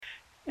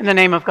In the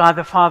name of God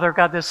the Father,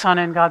 God the Son,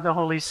 and God the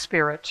Holy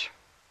Spirit.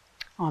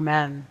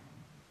 Amen.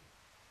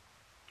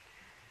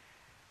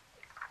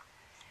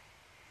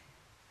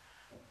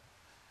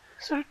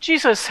 So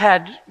Jesus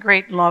had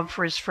great love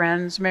for his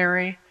friends,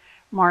 Mary,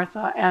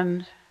 Martha,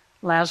 and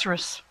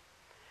Lazarus.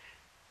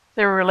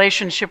 Their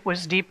relationship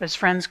was deep as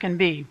friends can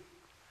be,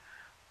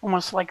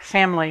 almost like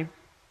family.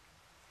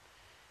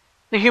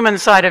 The human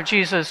side of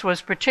Jesus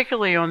was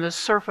particularly on the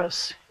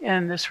surface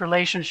in this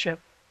relationship.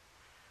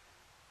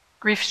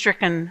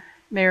 Grief-stricken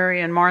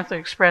Mary and Martha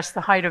expressed the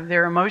height of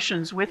their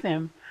emotions with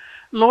him.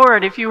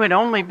 "Lord, if you had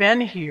only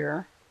been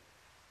here,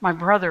 my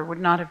brother would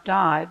not have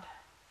died."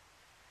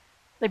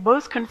 They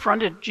both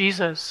confronted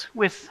Jesus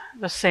with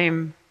the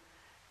same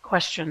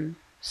question,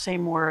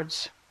 same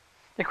words.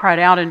 They cried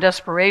out in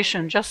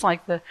desperation, just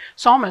like the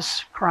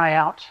psalmists cry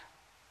out.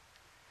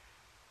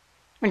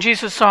 When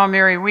Jesus saw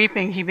Mary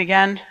weeping, he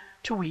began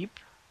to weep.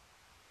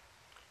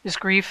 His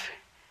grief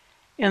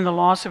in the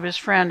loss of his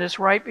friend is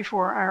right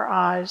before our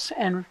eyes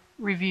and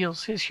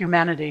reveals his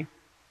humanity.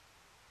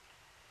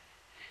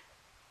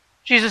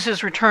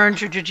 Jesus' return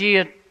to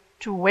Judea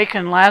to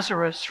awaken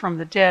Lazarus from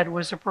the dead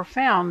was a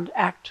profound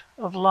act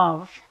of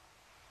love,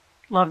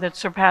 love that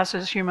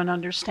surpasses human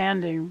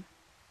understanding.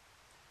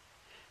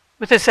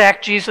 With this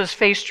act, Jesus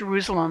faced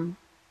Jerusalem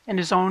and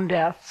his own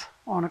death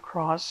on a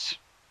cross.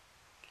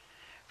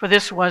 For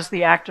this was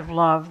the act of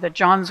love that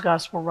John's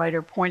gospel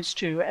writer points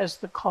to as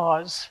the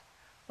cause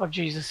of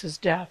Jesus'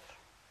 death.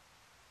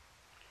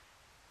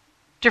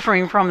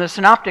 Differing from the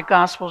synoptic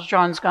gospels,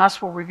 John's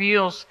gospel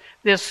reveals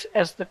this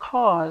as the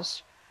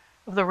cause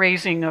of the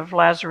raising of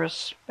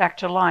Lazarus back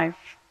to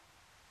life,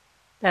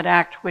 that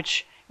act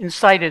which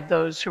incited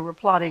those who were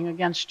plotting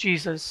against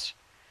Jesus.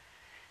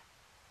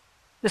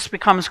 This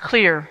becomes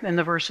clear in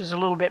the verses a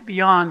little bit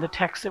beyond the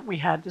text that we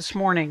had this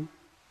morning.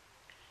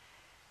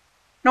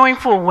 Knowing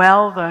full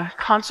well the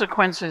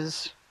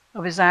consequences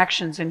of his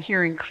actions and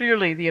hearing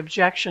clearly the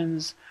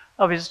objections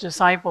of his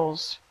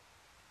disciples,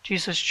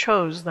 Jesus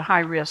chose the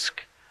high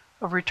risk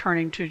of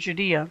returning to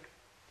Judea,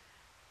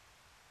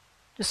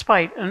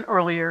 despite an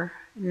earlier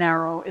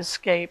narrow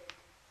escape.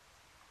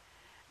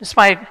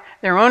 Despite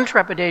their own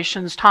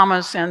trepidations,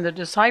 Thomas and the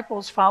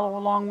disciples follow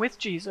along with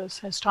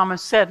Jesus. As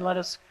Thomas said, "Let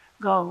us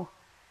go,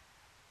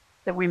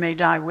 that we may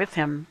die with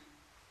him."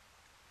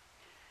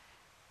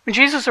 When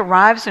Jesus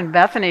arrives in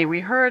Bethany, we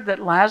heard that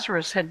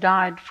Lazarus had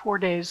died 4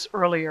 days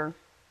earlier.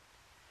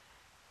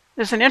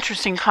 There's an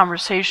interesting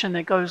conversation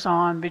that goes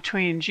on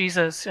between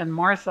Jesus and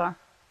Martha.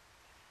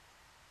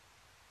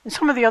 In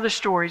some of the other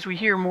stories, we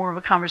hear more of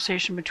a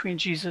conversation between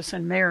Jesus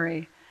and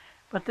Mary,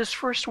 but this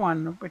first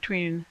one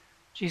between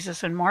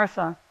Jesus and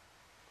Martha,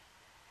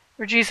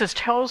 where Jesus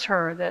tells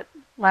her that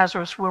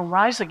Lazarus will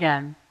rise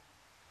again.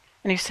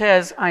 And he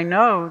says, "I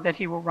know that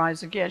he will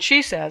rise again."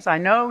 She says, "I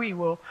know he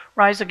will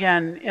rise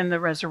again in the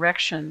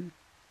resurrection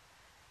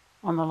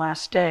on the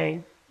last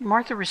day."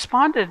 Martha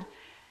responded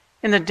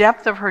in the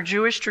depth of her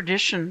Jewish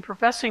tradition,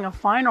 professing a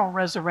final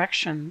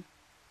resurrection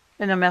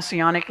in the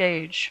Messianic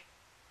age,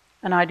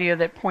 an idea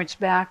that points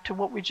back to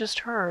what we just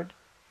heard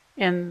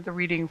in the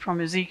reading from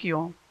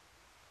Ezekiel,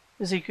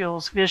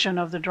 Ezekiel's vision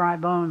of the dry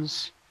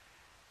bones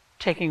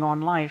taking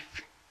on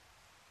life.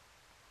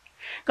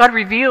 God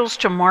reveals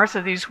to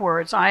Martha these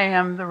words, "I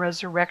am the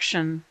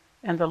resurrection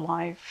and the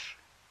life.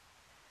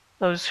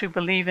 Those who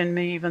believe in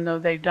me, even though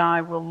they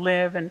die, will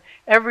live, and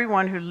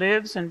everyone who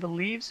lives and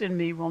believes in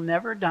me will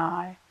never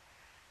die.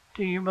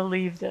 Do you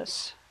believe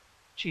this?"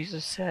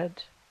 Jesus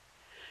said.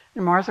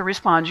 And Martha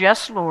responds,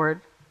 "Yes,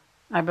 Lord,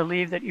 I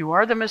believe that you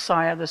are the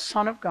Messiah, the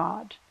Son of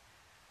God,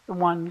 the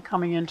one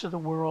coming into the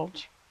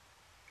world."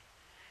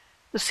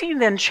 The scene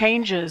then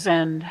changes,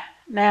 and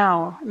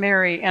now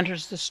Mary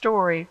enters the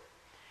story,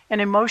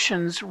 and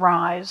emotions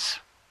rise.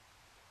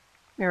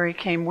 Mary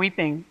came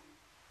weeping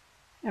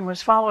and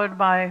was followed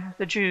by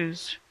the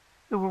Jews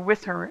who were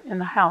with her in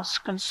the house,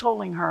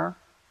 consoling her.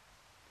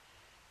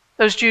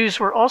 Those Jews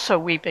were also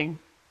weeping,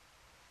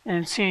 and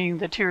in seeing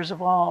the tears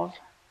of all,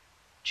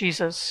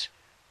 Jesus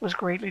was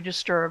greatly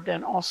disturbed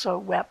and also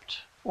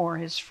wept for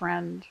his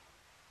friend.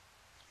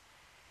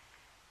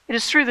 It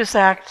is through this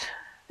act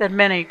that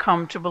many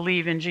come to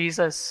believe in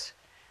Jesus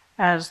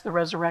as the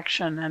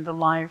resurrection and the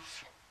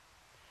life.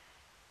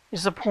 It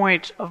is a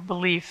point of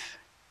belief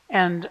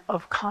and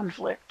of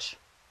conflict.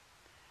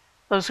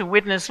 Those who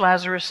witness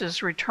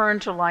Lazarus' return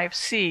to life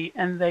see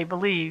and they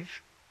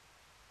believe.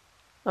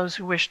 Those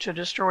who wish to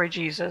destroy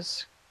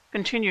Jesus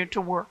continue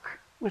to work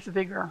with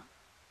vigor.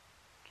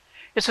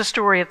 It's a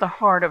story at the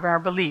heart of our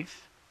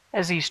belief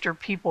as Easter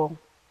people.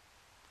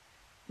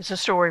 It's a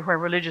story where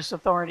religious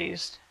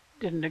authorities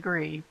didn't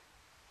agree.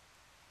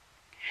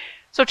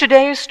 So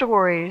today's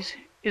story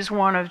is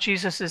one of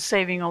Jesus'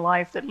 saving a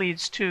life that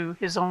leads to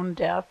his own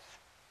death,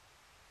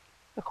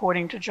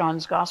 according to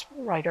John's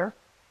gospel writer.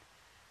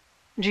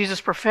 Jesus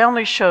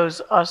profoundly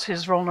shows us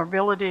his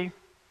vulnerability,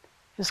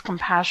 his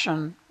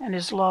compassion, and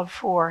his love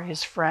for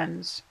his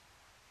friends.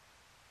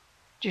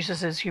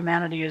 Jesus'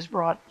 humanity is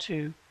brought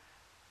to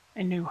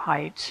a new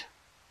height.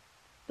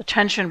 The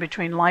tension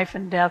between life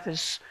and death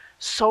is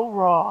so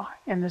raw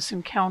in this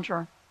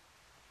encounter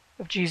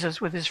of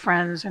Jesus with his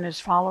friends and his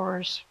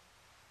followers.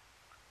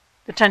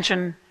 The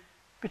tension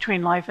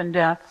between life and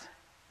death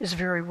is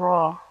very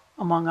raw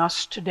among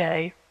us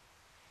today,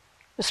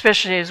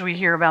 especially as we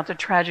hear about the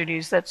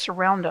tragedies that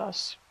surround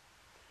us.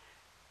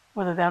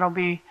 Whether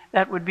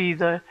that would be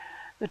the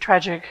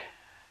tragic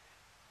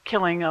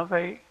killing of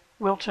a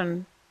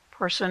Wilton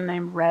person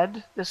named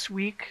Red this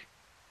week,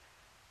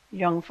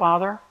 young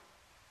father,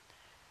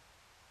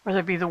 whether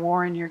it be the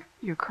war in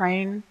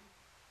Ukraine,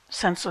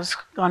 senseless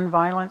gun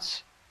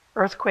violence,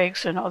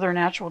 earthquakes and other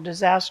natural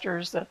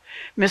disasters, the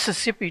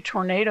Mississippi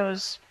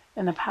tornadoes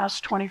in the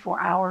past 24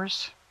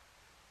 hours,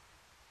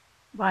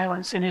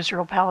 violence in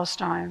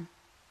Israel-Palestine,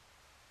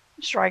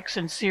 strikes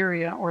in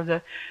Syria, or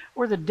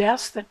the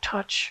deaths that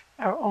touch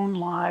our own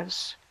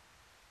lives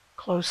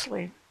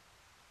closely.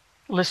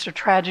 The list of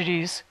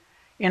tragedies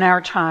in our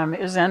time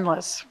is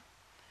endless.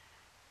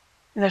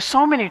 And there's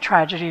so many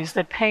tragedies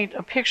that paint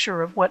a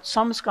picture of what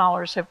some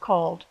scholars have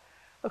called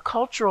a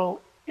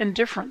cultural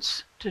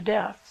indifference to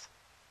death.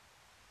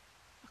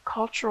 A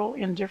cultural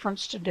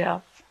indifference to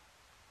death.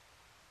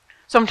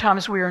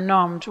 Sometimes we are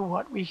numb to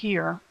what we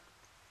hear.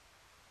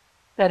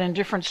 That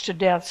indifference to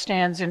death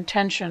stands in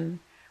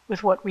tension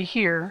with what we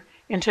hear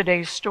in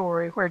today's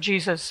story, where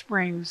Jesus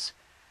brings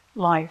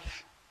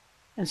life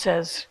and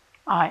says,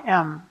 I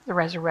am the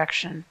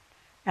resurrection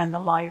and the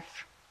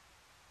life.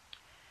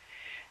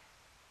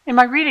 In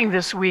my reading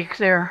this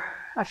week,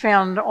 I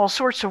found all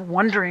sorts of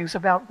wonderings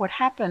about what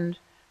happened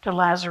to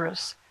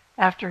Lazarus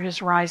after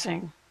his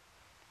rising,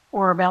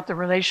 or about the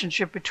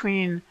relationship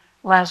between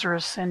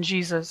Lazarus and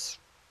Jesus.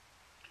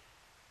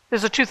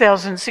 There's a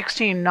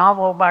 2016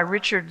 novel by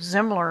Richard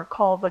Zimler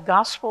called The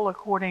Gospel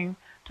According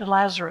to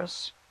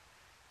Lazarus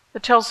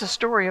that tells the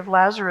story of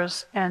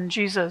Lazarus and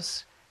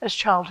Jesus as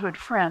childhood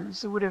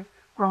friends who would have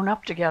grown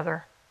up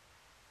together.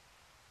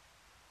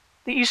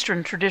 The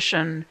Eastern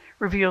tradition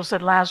reveals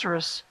that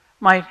Lazarus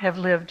might have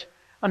lived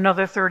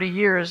another 30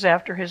 years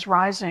after his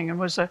rising and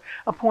was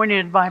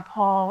appointed by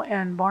Paul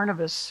and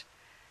Barnabas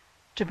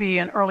to be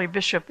an early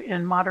bishop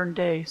in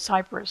modern-day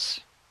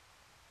Cyprus.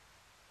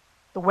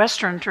 The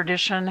Western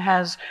tradition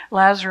has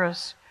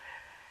Lazarus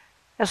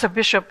as a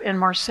bishop in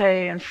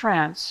Marseille in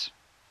France.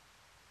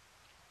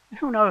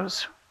 Who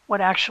knows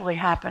what actually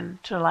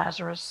happened to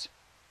Lazarus?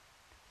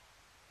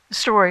 The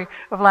story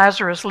of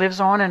Lazarus lives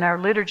on in our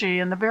liturgy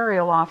in the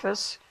burial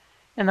office,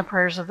 in the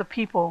prayers of the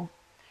people.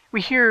 We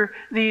hear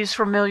these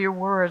familiar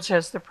words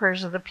as the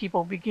prayers of the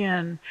people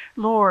begin.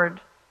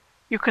 Lord,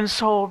 you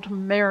consoled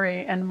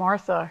Mary and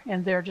Martha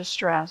in their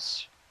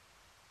distress.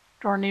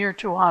 Draw near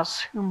to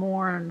us who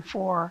mourn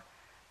for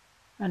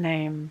a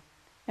name,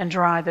 and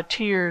dry the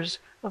tears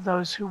of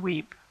those who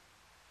weep.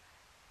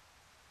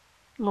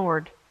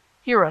 Lord,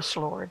 hear us,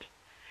 Lord.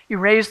 You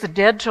raise the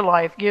dead to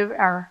life. Give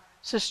our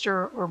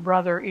sister or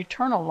brother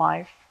eternal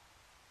life.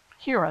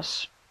 Hear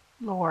us,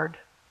 Lord.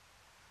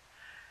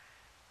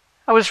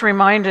 I was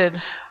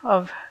reminded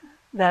of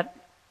that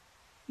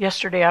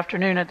yesterday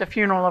afternoon at the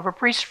funeral of a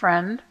priest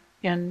friend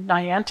in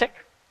Niantic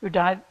who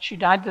died. She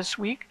died this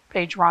week,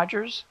 Paige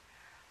Rogers.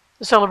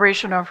 The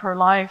celebration of her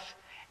life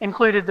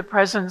included the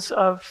presence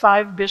of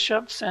 5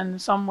 bishops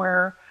and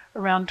somewhere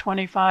around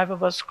 25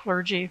 of us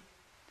clergy.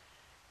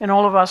 And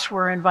all of us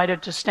were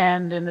invited to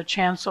stand in the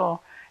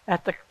chancel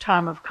at the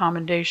time of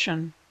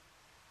commendation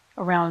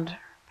around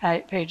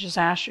Paige's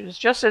ashes,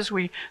 just as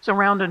we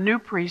surround a new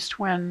priest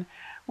when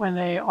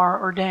they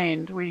are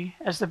ordained. We,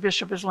 as the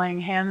bishop is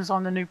laying hands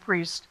on the new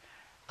priest,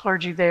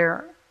 clergy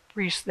there,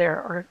 priests there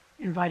are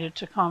invited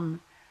to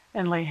come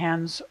and lay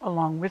hands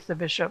along with the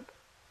bishop.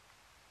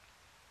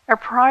 Our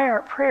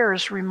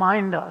prayers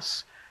remind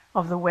us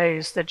of the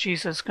ways that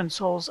Jesus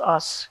consoles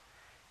us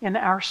in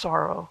our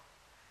sorrow,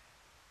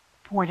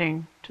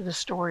 pointing to the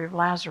story of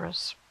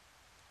Lazarus.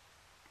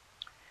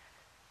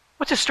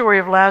 What the story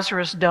of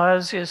Lazarus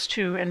does is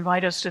to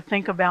invite us to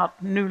think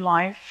about new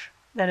life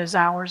that is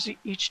ours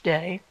each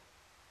day.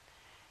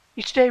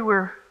 Each day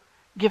we're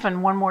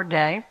given one more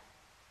day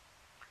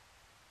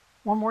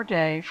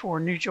for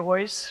new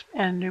joys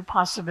and new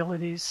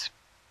possibilities.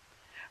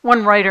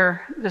 One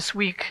writer this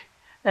week,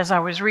 as I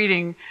was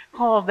reading,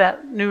 called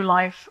that new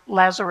life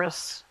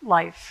Lazarus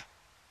life.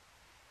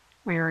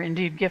 We are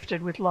indeed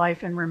gifted with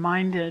life and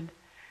reminded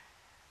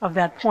of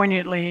that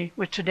poignantly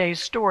with today's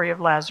story of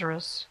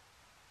Lazarus.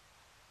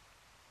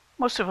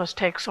 Most of us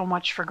take so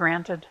much for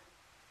granted.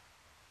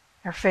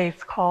 Our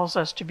faith calls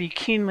us to be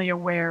keenly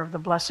aware of the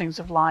blessings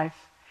of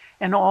life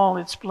and all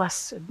its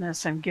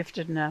blessedness and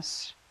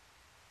giftedness.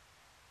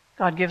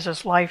 God gives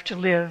us life to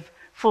live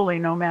fully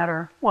no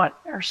matter what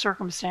our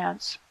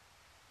circumstance.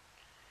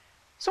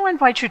 So I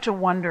invite you to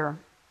wonder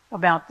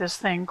about this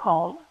thing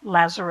called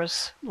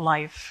Lazarus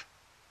life,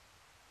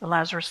 the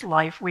Lazarus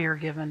life we are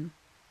given.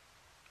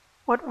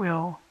 What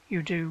will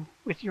you do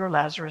with your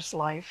Lazarus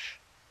life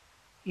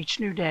each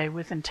new day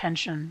with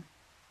intention?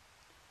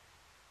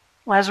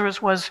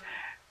 Lazarus was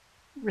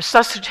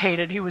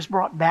resuscitated. He was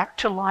brought back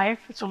to life.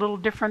 It's a little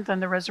different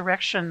than the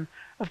resurrection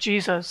of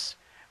Jesus,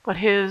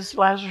 but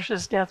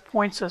Lazarus' death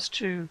points us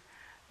to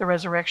the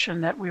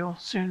resurrection that we'll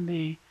soon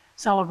be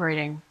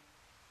celebrating.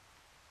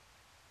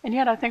 And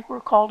yet I think we're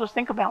called to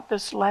think about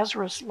this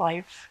Lazarus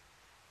life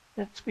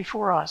that's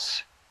before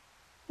us.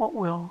 What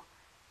will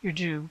you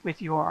do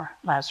with your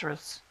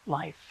Lazarus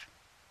life?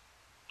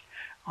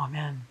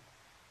 Amen.